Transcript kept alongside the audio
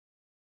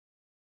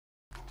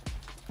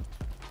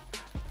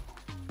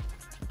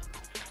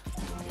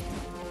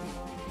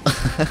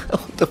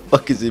What the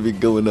fuck is even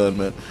going on,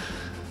 man?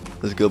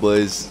 Let's go,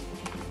 boys.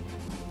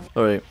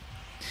 Alright.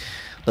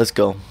 Let's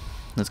go.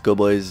 Let's go,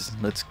 boys.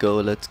 Let's go,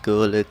 let's go,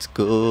 let's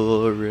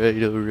go.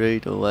 Alright,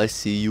 alright. Oh, I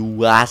see you,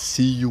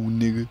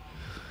 nigga.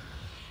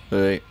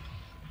 Alright.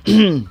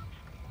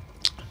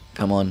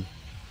 Come on.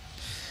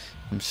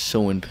 I'm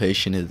so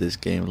impatient at this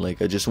game.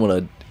 Like, I just want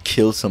to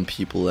kill some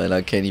people and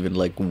I can't even,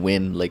 like,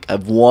 win. Like,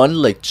 I've won,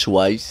 like,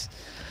 twice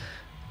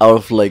out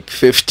of, like,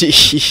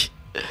 50.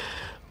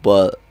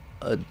 But,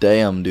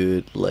 damn,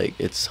 dude. Like,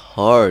 it's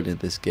hard in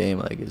this game.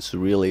 Like, it's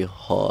really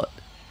hard.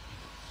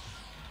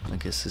 I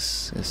guess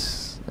this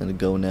is gonna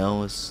go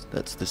now.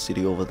 That's the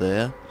city over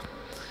there.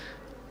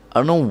 I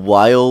don't know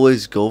why I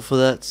always go for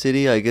that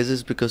city. I guess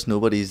it's because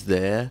nobody's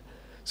there.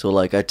 So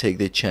like I take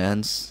the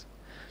chance.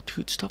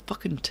 Dude, stop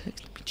fucking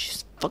texting me.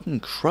 Jesus fucking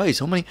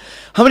Christ. How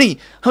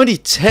many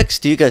texts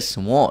do you guys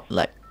want?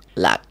 Like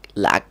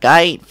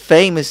I ain't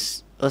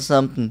famous or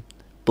something.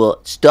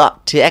 But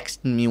stop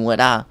texting me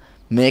when I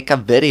make a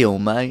video,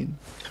 man.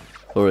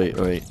 Alright.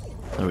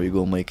 There we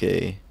go, make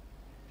a...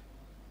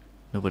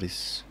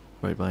 Nobody's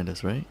right behind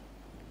us, right?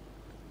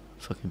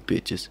 Fucking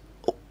bitches.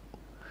 Oh.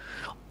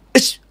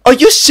 Are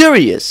you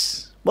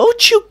serious? Why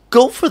would you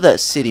go for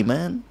that city,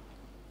 man?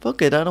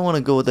 Fuck it, I don't want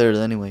to go there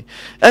anyway.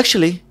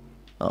 Actually,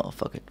 oh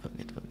fuck it.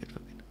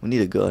 We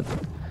need a gun.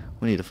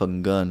 We need a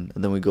fucking gun,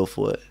 and then we go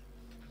for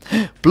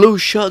it. Blue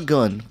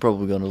shotgun.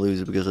 Probably gonna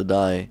lose it because I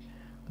die.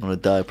 I'm gonna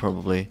die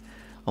probably.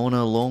 I want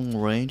a long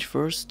range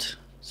first,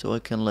 so I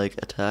can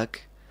like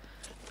attack.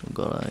 Oh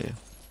god,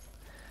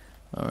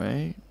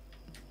 alright.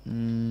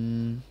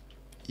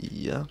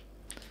 Yeah.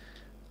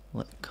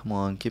 Come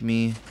on, give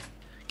me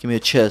a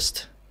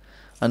chest.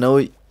 I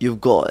know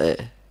you've got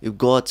it. You've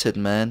got it,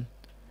 man.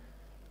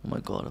 Oh my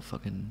god, I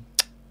fucking...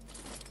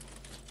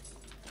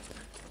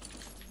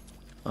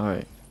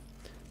 Alright.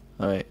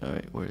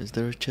 Where is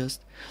there a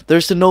chest?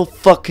 There's no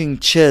fucking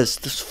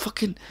chest. There's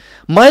fucking...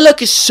 My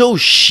luck is so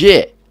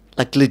shit.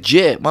 Like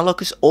legit. My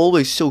luck is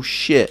always so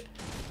shit.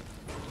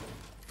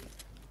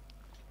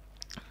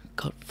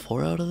 Got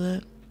 4 out of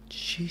that?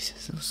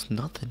 Jesus, that was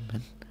nothing,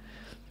 man.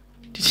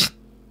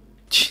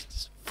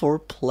 Jesus, 4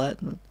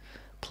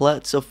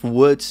 plats of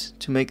woods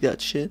to make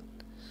that shit.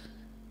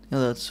 Yeah,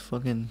 that's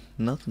fucking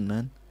nothing,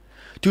 man.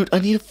 Dude, I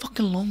need a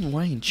fucking long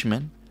range,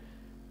 man.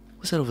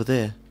 What's that over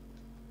there?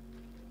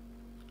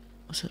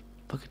 What's that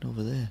fucking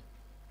over there?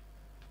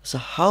 It's a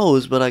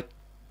house, but I...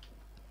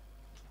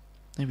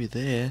 Maybe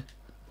there.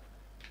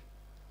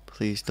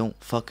 Please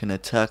don't fucking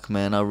attack,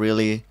 man. I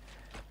really...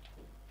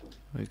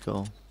 There we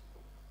go.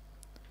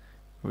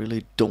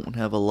 Really don't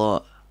have a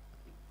lot.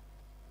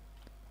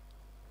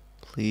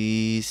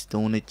 Please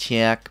don't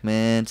attack,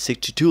 man.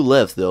 62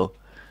 left, though.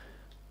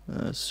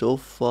 So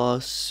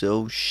far,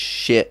 so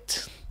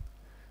shit.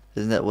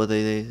 Isn't that what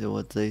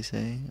they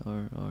say,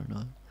 or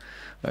not?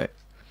 All right.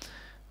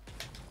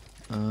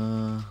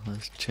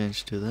 Let's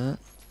change to that.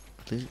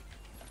 Please.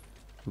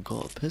 We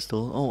got a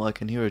pistol. Oh, I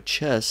can hear a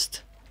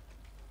chest.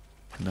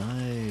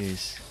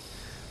 Nice.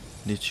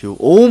 Need you?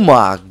 Oh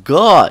my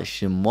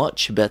gosh,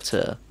 much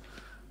better.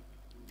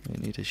 We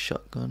need a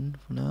shotgun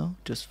for now,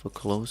 just for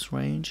close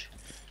range.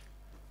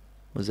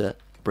 Was that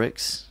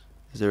bricks?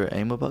 Is there an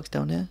ammo box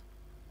down here?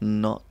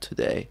 Not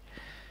today.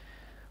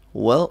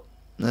 Well,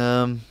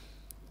 I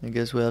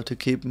guess we have to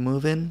keep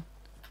moving.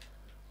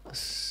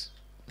 Let's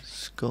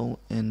go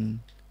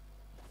in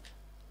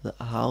the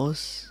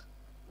house.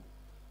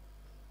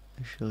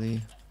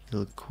 Actually,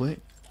 real quick.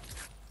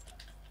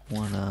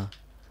 Wanna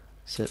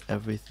set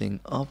everything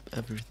up.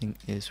 Everything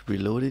is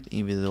reloaded,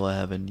 even though I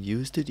haven't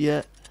used it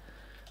yet.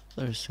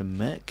 There's a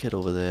med kit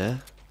over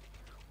there,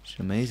 which is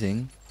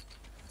amazing.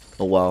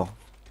 Oh wow.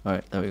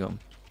 Alright, there we go.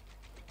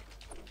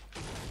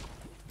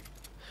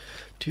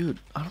 Dude,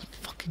 I don't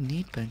fucking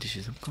need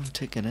bandages. I'm gonna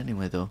take it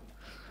anyway though.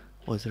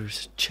 Oh,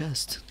 there's a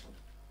chest.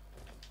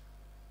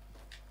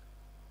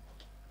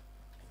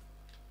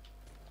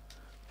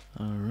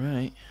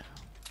 Alright.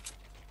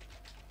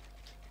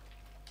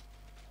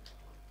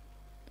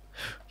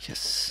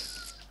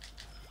 Yes.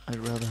 I'd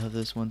rather have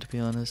this one, to be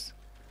honest.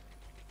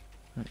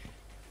 Right.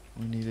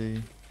 We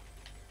need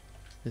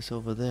this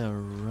over there,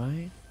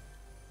 right?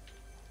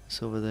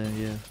 It's over there,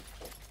 yeah.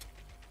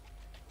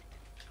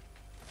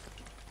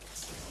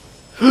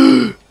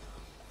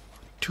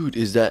 Dude,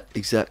 is that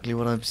exactly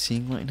what I'm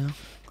seeing right now?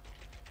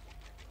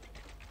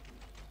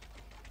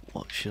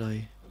 What should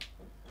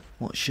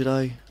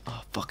I?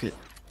 Oh, fuck it.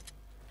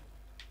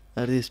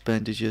 That is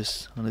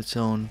bandages on its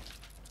own.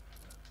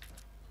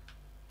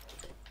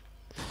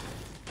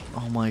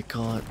 Oh my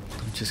god.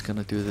 I'm just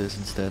gonna do this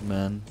instead,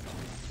 man.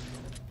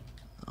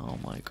 Oh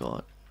my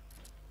god.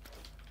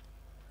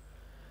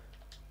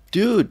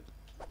 Dude!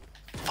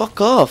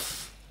 Fuck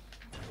off!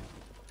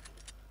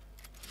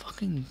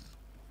 Fucking...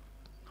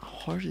 How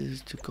hard it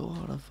is to go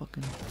out of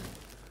fucking...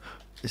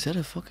 Is that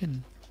a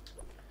fucking...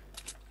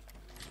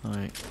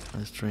 Alright,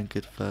 let's drink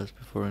it fast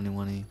before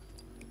anyone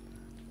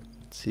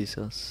sees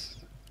us.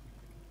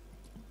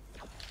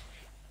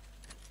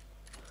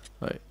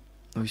 Alright,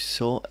 we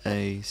saw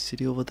a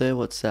city over there.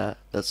 What's that?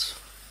 That's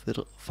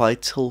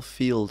vital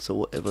fields or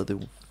whatever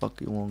the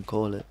fuck you want to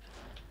call it.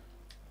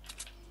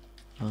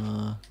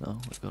 No,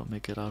 we gotta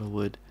make it out of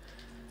wood.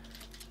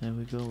 There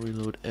we go,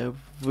 reload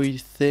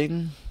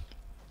everything.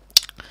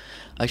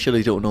 I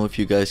actually don't know if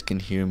you guys can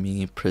hear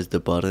me press the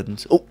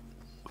buttons. Oh,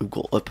 we've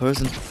got a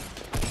person.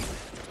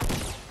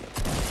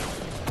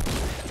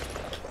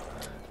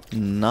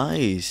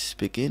 Nice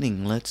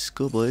beginning. Let's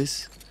go,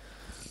 boys.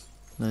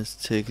 Let's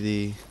take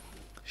the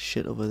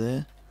shit over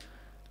there.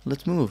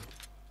 Let's move.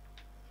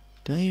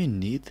 Do I even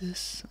need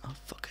this? Oh,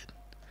 fuck it.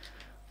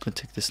 I'm gonna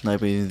take the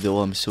sniper even though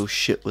I'm so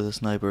shit with a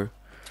sniper.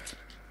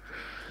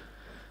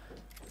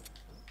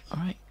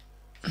 Alright.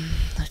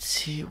 Let's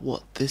see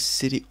what this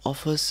city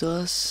offers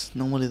us.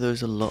 Normally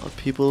there's a lot of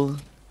people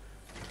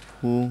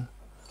who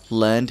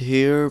land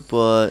here,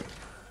 but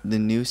the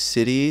new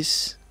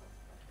cities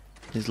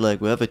is like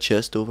we have a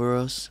chest over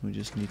us. We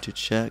just need to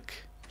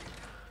check.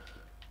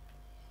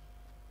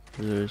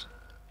 There's...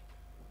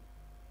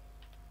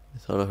 I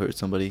thought I heard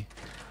somebody.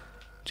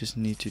 Just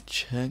need to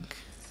check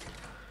if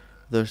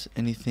there's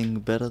anything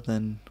better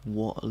than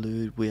what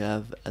loot we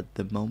have at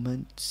the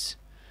moment.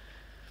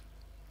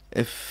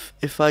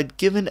 If I'd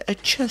given a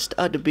chest,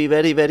 I'd be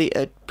very, very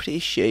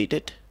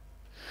appreciated.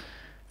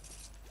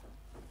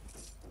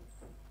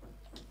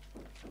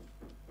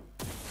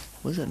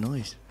 What's that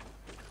noise?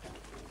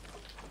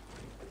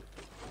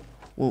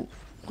 Whoa,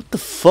 what the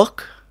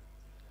fuck?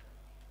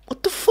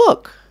 What the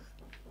fuck?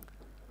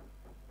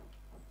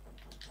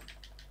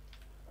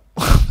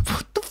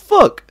 What the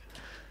fuck?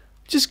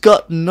 Just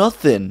got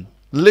nothing.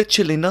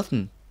 Literally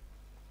nothing.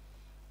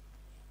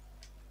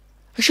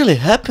 Actually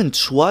happened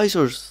twice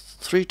or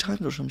 3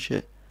 times or some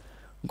shit.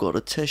 Got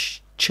a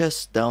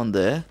chest down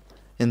there.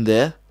 In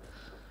there.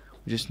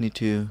 We just need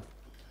to...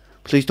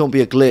 Please don't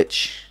be a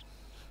glitch.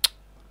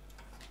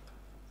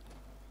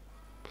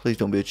 Please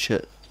don't be a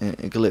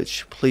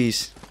glitch.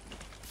 Please.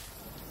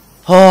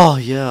 Oh,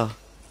 yeah.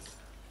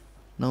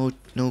 No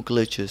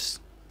glitches.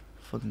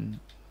 Fucking...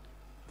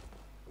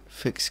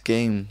 Fix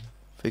game.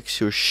 Fix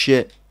your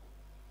shit.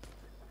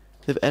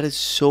 They've added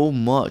so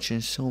much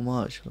and so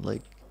much.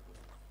 Like...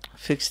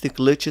 Fix the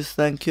glitches,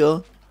 thank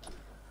you.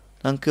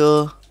 Thank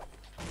you.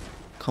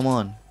 Come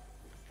on.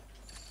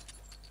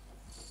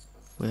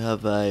 We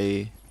have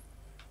a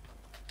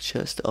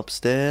chest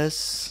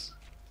upstairs.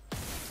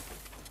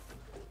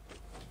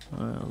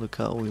 Alright, look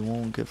out, we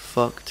won't get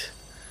fucked.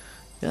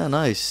 Yeah,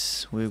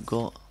 nice. We've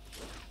got...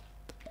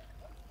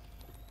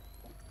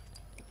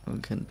 We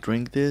can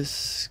drink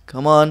this.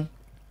 Come on.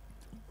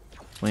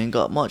 We ain't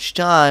got much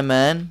time,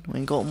 man. We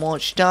ain't got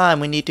much time.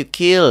 We need to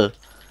kill.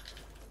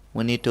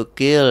 We need to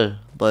kill.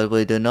 But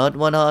we do not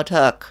want to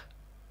attack.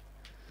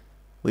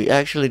 We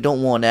actually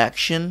don't want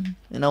action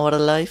in our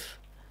life.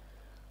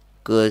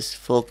 Cause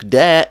fuck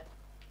that.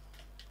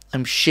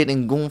 I'm shit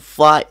in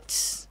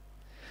gunfights.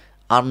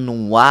 I don't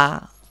know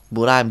why,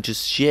 but I'm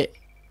just shit.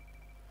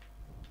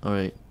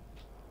 Alright.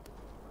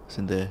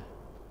 Isn't there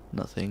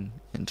nothing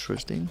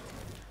interesting?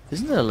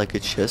 Isn't there like a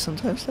chest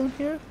sometimes down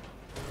here?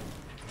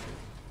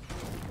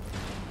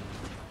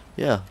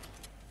 Yeah.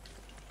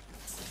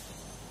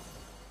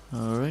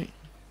 Alright.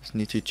 Just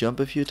need to jump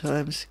a few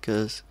times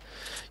because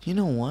you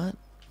know what?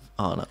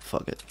 Oh no,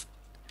 fuck it.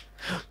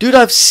 Dude, I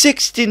have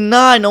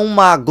 69! Oh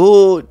my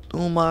god!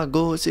 Oh my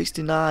god,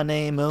 69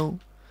 ammo.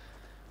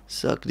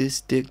 Suck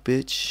this dick,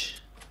 bitch.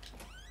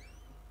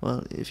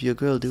 Well, if you're a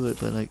girl, do it,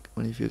 but like,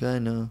 if you're a guy,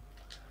 no.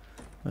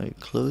 Alright,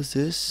 close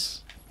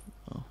this.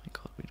 Oh my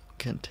god, we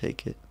can't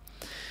take it.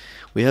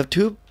 We have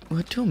two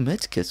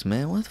medkits,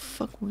 man. What the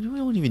fuck? We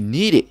don't even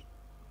need it.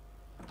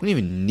 We don't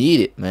even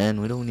need it,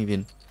 man. We don't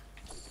even...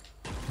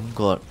 We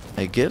got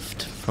a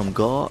gift from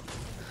God.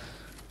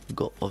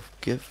 Got a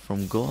gift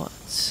from God.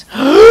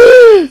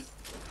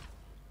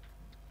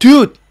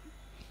 Dude!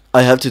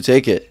 I have to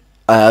take it.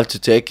 I have to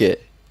take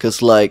it.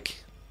 Cause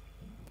like...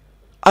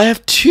 I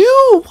have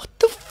 2! What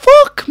the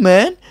fuck,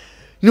 man?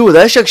 You know,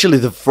 that's actually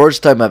the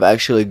first time I've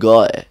actually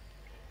got it.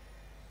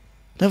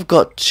 I've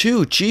got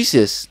 2.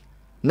 Jesus.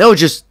 Now I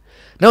just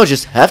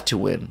have to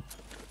win.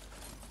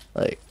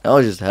 Like, now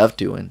I just have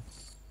to win.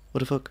 What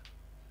the fuck?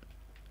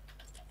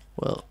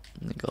 Well,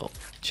 let me go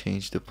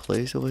change the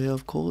place over here,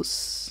 of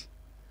course.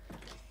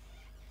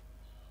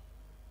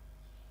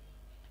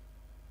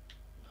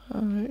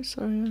 Alright,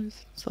 sorry, I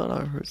thought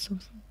I heard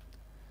something.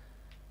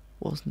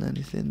 Wasn't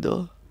anything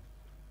though.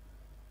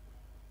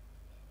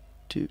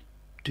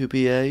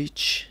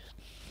 2PH.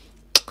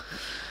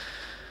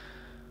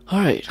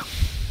 Alright.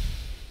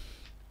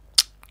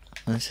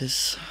 This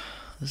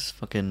is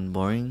fucking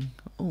boring.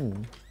 Oh,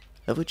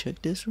 have we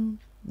checked this room?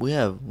 We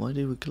have. Why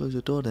did we close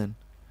the door then?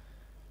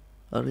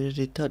 Are we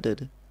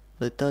retarded?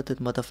 Retarded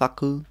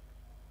motherfucker.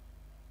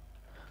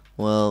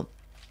 Well,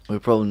 we're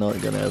probably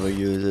not gonna ever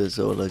use it,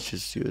 so let's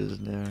just use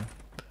it there.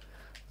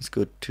 Let's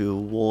go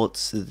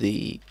towards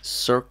the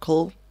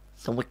circle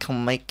so we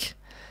can make...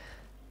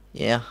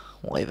 Yeah,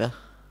 whatever.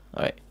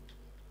 Alright.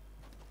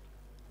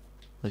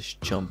 Let's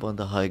jump on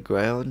the high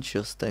ground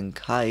just in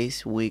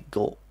case we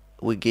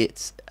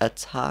get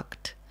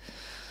attacked.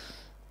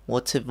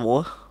 What's it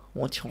for?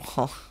 What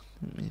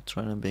Me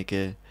trying to make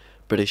a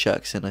British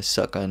accent. I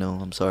suck, I know.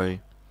 I'm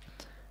sorry.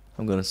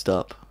 I'm gonna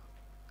stop.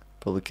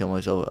 Probably kill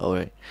myself.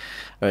 Alright.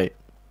 Alright.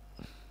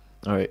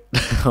 Alright.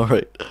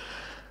 Alright.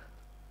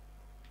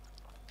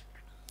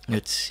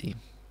 Let's see.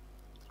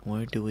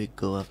 Where do we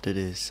go after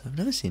this? I've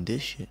never seen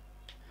this shit.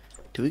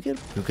 Do we get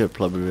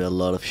probably a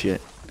lot of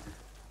shit.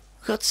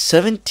 We got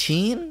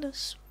 17?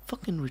 That's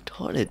fucking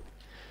retarded.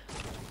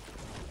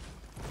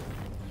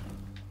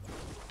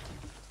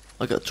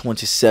 I got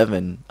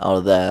 27 out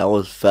of that. I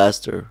was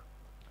faster.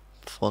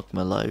 Fuck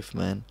my life,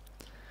 man.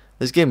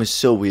 This game is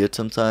so weird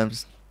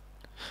sometimes.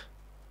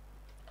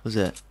 What's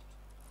that?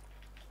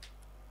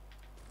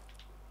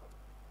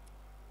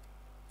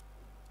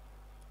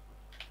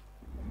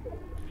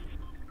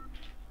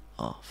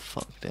 Oh,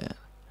 fuck that.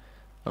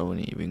 I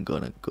wasn't even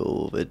gonna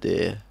go over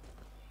there.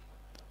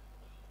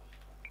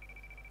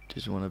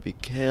 Just wanna be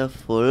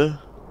careful.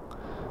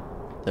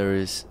 There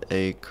is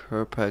a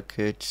care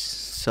package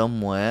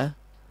somewhere.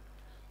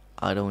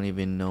 I don't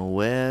even know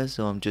where,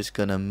 so I'm just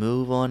gonna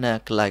move on,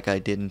 act like I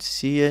didn't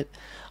see it.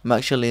 I'm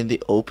actually in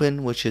the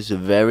open, which is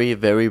very,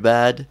 very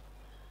bad.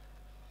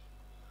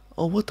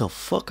 Oh, what the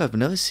fuck? I've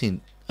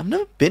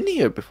never been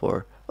here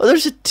before. Oh,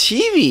 there's a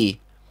TV!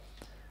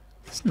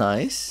 That's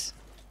nice.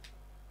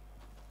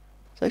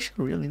 It's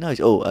actually really nice.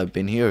 Oh, I've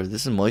been here.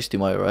 This is Moisty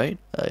Mire, right?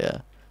 Oh,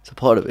 yeah. It's a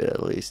part of it,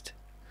 at least.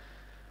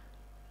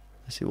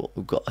 Let's see what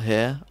we've got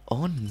here.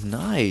 Oh,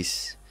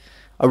 nice.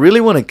 I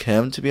really want to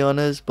camp, to be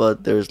honest,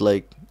 but there's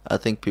like, I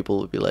think people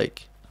would be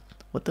like,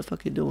 what the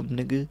fuck you doing,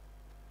 nigga?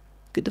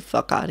 Get the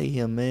fuck out of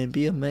here, man.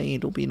 Be a man.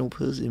 Don't be no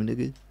pussy,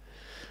 nigga.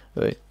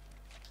 Alright.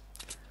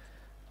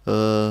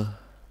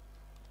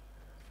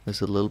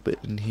 There's a little bit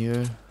in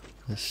here.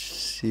 Let's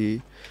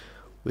see.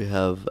 We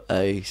have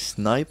a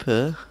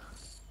sniper,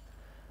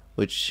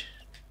 which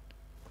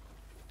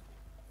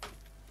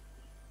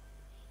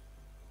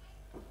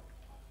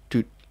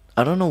dude,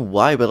 I don't know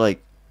why, but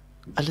like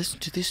I listen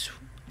to this,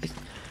 I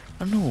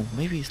don't know,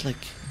 maybe it's like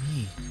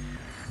me.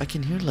 I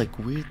can hear like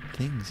weird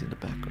things in the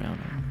background.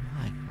 I don't know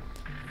why.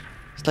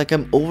 It's like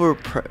I'm over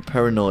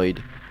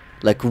paranoid,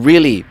 like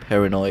really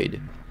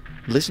paranoid.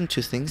 Listen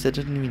to things that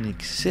don't even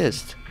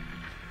exist.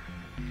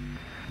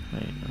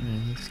 Right,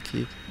 let's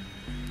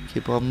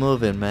keep on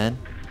moving, man.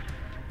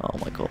 Oh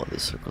my god, the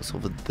circle's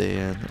over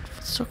there.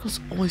 The circle's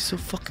always so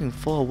fucking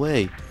far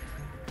away.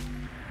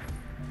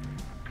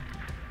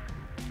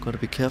 Gotta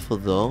be careful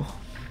though.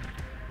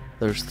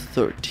 There's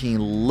 13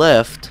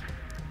 left.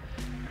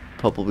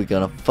 Probably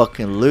gonna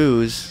fucking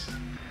lose.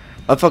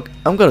 I'm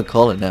gonna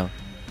call it now.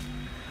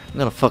 I'm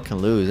gonna fucking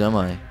lose, am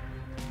I?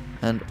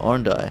 And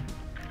aren't I?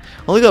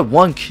 Only got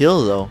one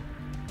kill though.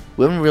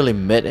 We haven't really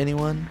met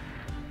anyone.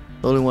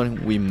 The only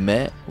one we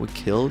met, we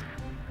killed.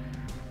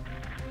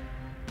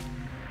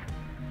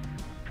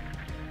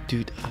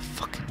 Dude, I'm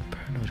fucking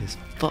paranoid as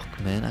fuck,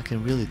 man. I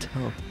can really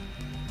tell.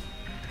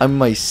 I'm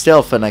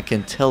myself and I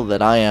can tell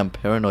that I am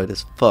paranoid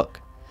as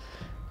fuck.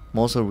 I'm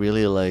also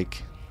really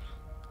like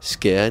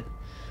scared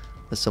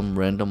that some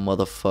random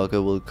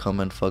motherfucker will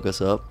come and fuck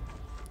us up.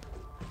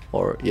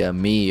 Or yeah,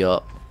 me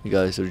up. You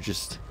guys are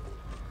just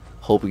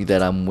hoping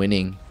that I'm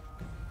winning.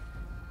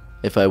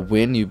 If I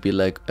win, you'd be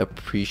like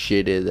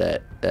appreciated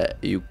that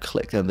you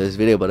clicked on this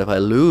video. But if I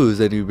lose,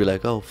 then you'd be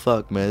like, oh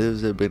fuck, man,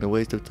 this has been a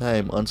waste of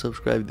time.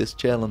 Unsubscribe this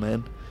channel,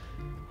 man.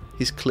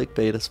 He's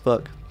clickbait as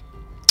fuck.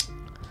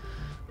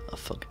 Oh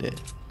fuck that.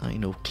 I ain't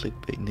no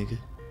clickbait, nigga.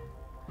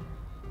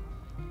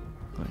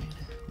 Alright,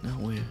 now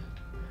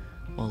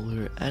while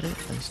we're at it,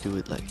 let's do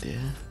it like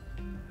that.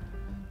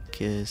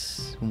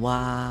 Cause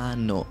why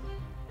not?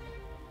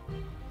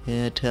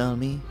 Yeah, tell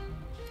me.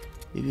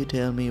 If you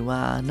tell me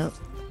why not,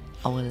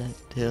 I will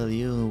tell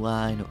you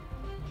why not.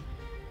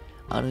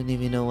 I don't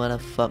even know what the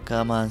fuck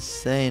I'm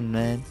saying,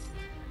 man.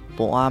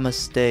 But I'ma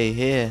stay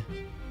here.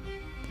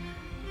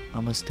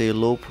 I'ma stay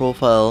low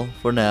profile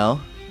for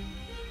now.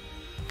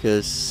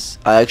 Cause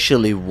I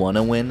actually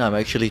wanna win. I'm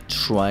actually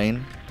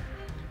trying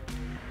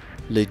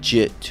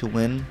legit to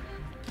win.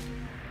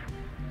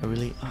 I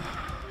really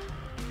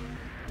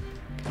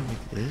can I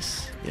make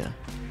this? Yeah.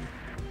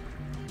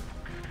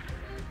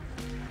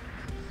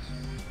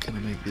 Can I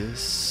make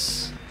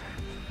this?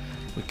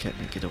 We can't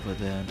make it over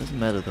there. It doesn't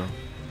matter though.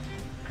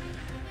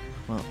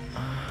 Well,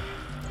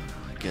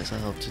 I guess I'll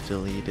have to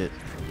delete it.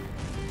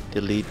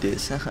 Delete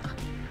this.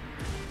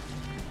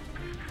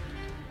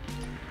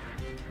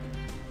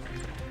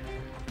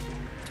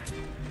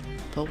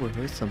 Thought we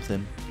heard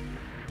something.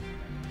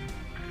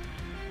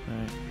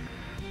 Alright.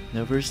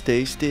 Never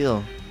stay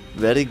still.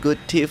 Very good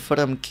tip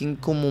from King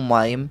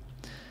Kumumime.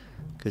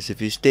 Because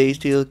if you stay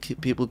still,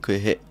 people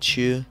could hit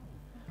you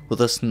with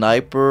a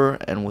sniper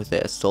and with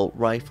the assault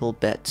rifle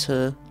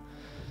better.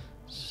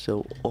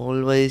 So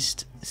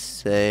always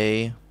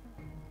say.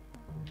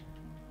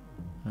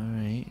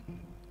 Alright.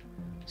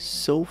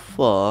 So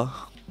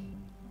far,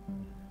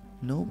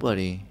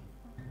 nobody.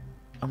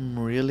 I'm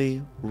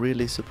really,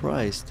 really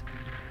surprised.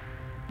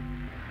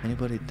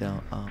 Anybody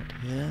down out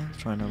here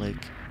trying to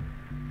like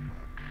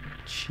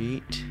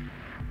cheat?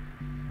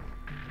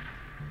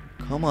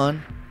 Come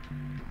on.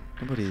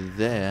 Nobody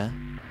there.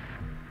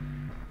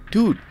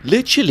 Dude,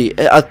 literally,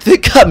 I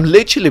think I'm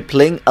literally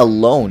playing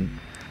alone.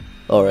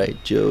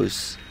 Alright,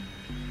 Joe's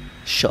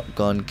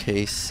shotgun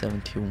case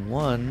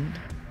 71.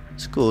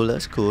 That's cool,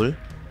 that's cool.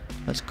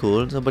 That's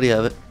cool. Somebody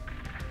have it.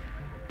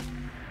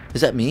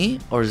 Is that me?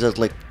 Or is that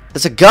like...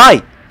 That's a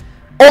guy!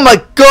 Oh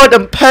my god,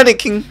 I'm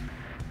panicking!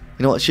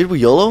 You know what, should we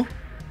YOLO?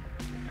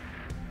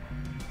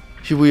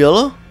 Should we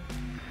YOLO?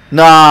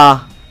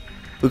 Nah!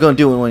 We're gonna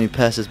do it when he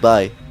passes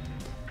by.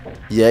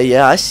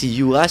 Yeah, I see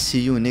you,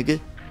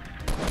 nigga.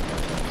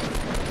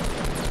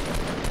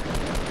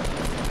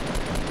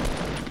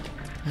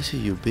 I see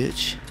you,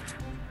 bitch.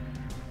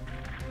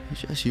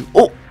 I see you.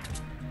 Oh!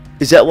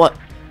 Is that what?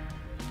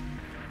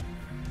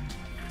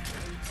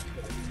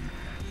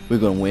 We're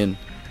gonna win.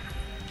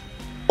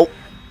 Oh!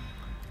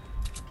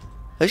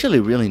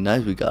 Actually, really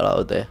nice we got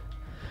out there.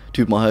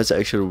 Dude, my heart's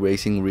actually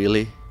racing,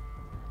 really.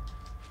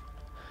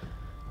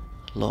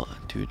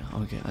 Dude,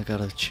 okay, I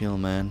gotta chill,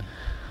 man.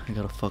 I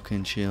gotta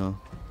fucking chill.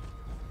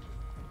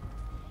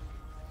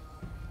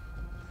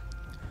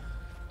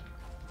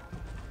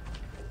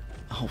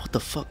 Oh, what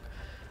the fuck?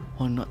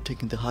 Why am I not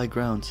taking the high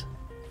grounds?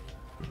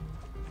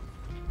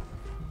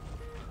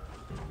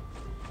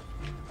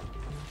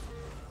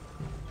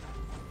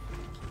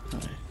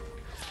 Alright.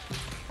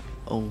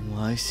 Oh,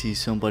 I see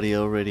somebody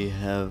already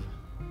have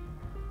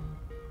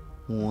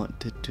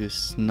wanted to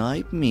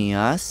snipe me.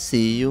 I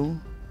see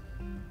you.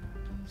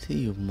 See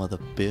you, mother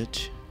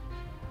bitch.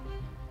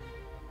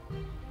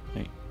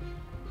 Hey,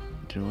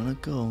 do you wanna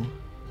go?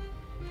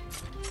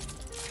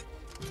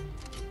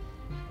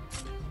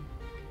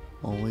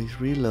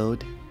 Always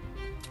reload.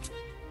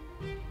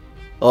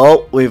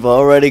 Oh, we've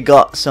already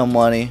got some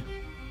money.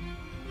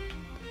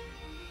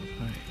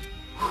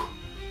 Alright.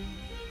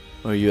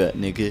 Where you at,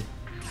 nigga?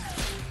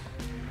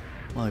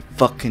 Oh, I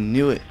fucking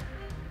knew it.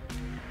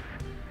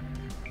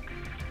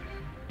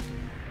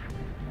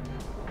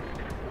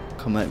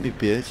 Come at me,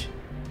 bitch.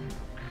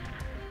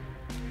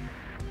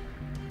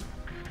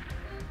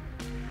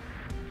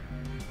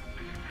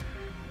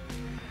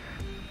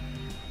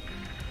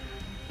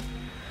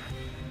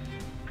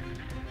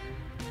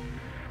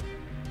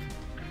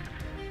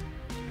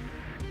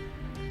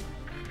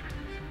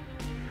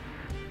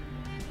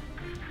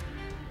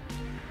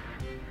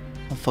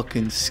 I'm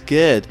fucking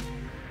scared.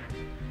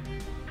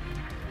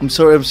 I'm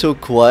sorry I'm so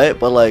quiet,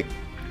 but like,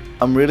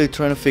 I'm really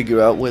trying to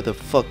figure out where the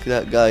fuck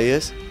that guy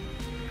is.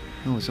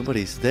 Oh,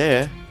 somebody's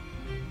there.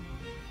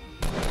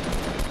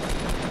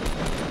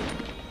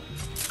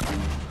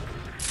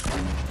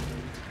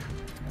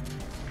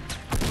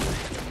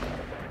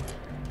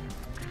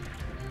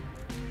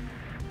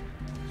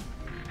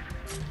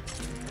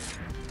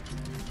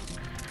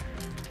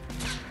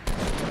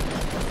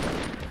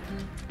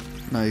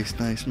 Nice,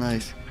 nice,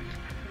 nice.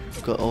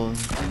 Got all.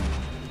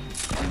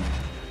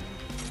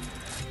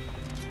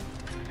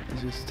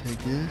 Let's just take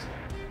this.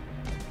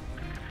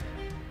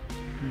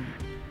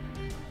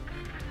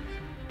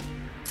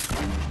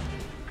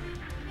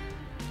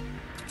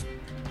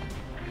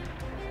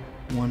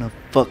 Wanna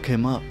fuck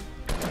him up.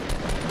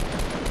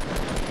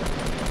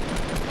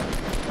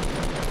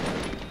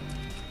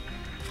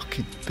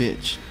 Fucking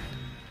bitch.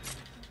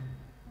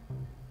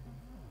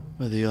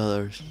 Where are the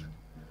others?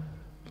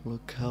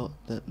 Look out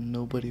that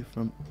nobody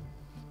from...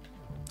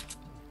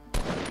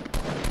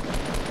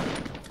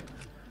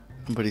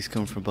 Nobody's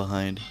coming from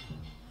behind.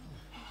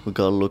 We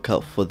gotta look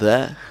out for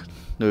that.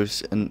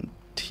 There's a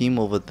team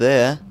over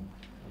there.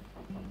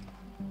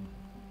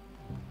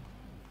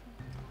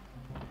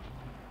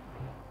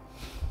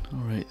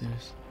 Alright,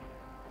 there's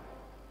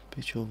a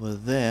bitch over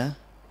there.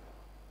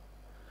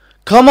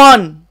 Come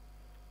on!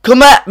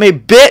 Come at me,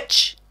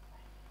 bitch!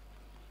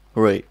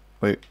 Alright,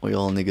 where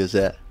y'all niggas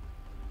at?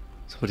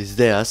 Somebody's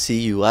there, I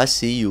see you, I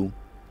see you.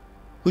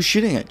 Who's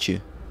shooting at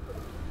you?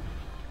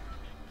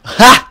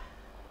 Ha!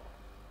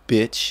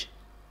 Bitch.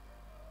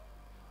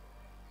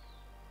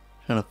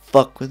 Trying to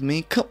fuck with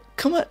me?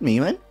 Come at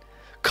me, man.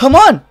 Come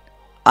on!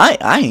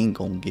 I ain't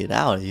gonna get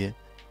out of here.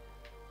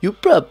 You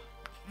probably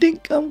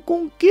think I'm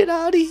gonna get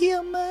out of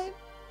here, man?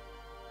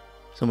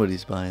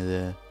 Somebody's by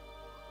there.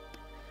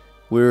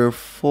 We're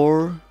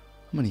how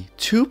many?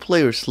 2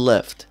 players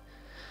left.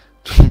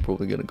 I'm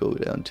probably gonna go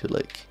down to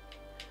like...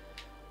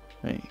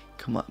 Hey,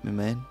 come at me,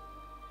 man.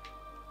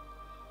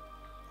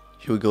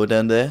 Should we go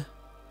down there?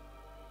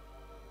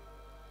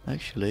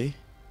 Actually,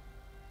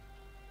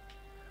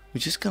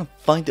 we're just gonna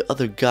find the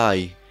other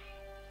guy.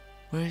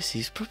 Where is he?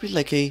 He's probably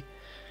like a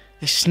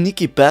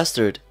sneaky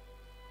bastard.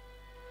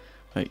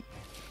 Right.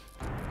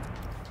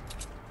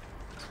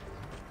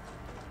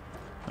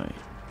 Right.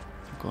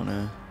 I'm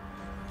gonna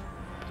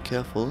be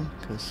careful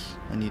because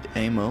I need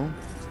ammo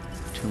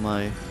to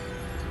my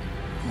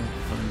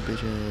fucking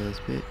bitch ass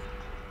bit.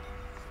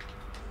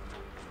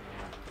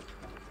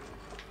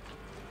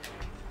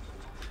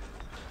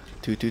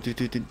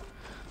 Dude.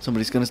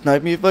 Somebody's gonna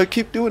snipe me if I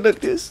keep doing like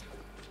this.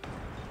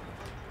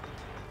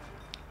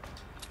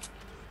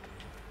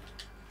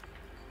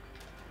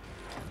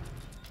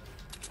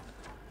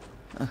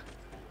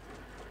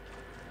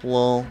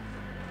 Lol.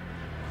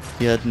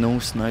 He had no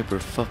sniper.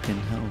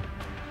 Fucking hell.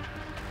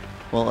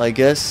 Well, I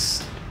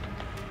guess.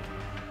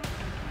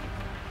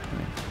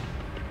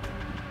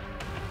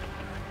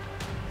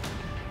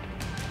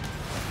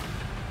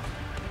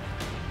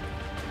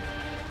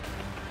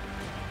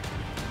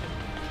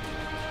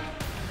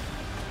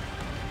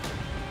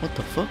 What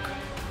the fuck?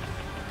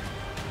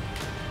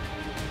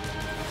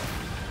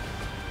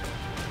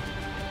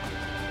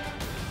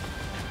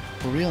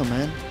 For real,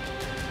 man.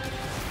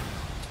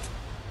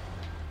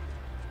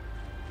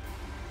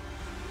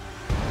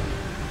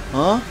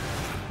 Huh?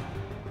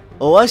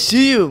 Oh, I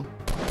see you.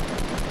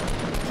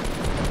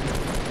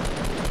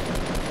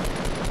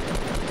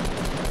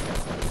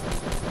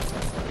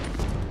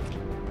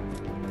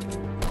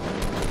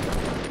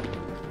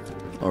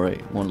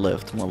 Alright, one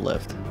left, one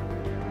left.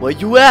 Where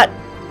you at?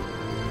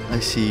 I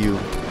see you.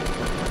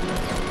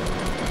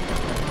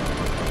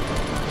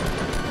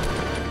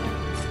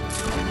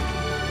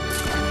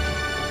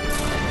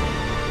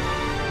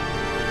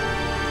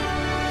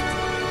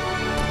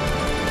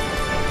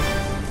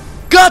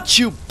 Got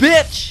you,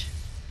 bitch!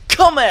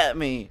 Come at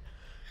me!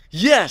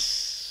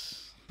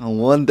 Yes! I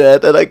won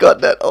that and I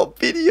got that on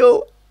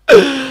video.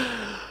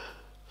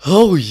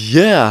 Oh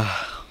yeah!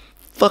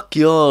 Fuck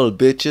y'all,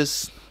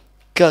 bitches.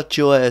 Got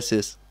your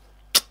asses.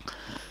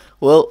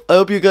 Well, I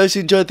hope you guys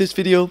enjoyed this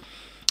video.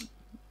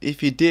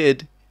 If you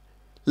did,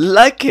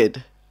 like it.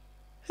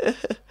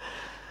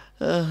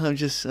 I'm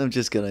just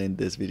gonna end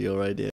this video right there.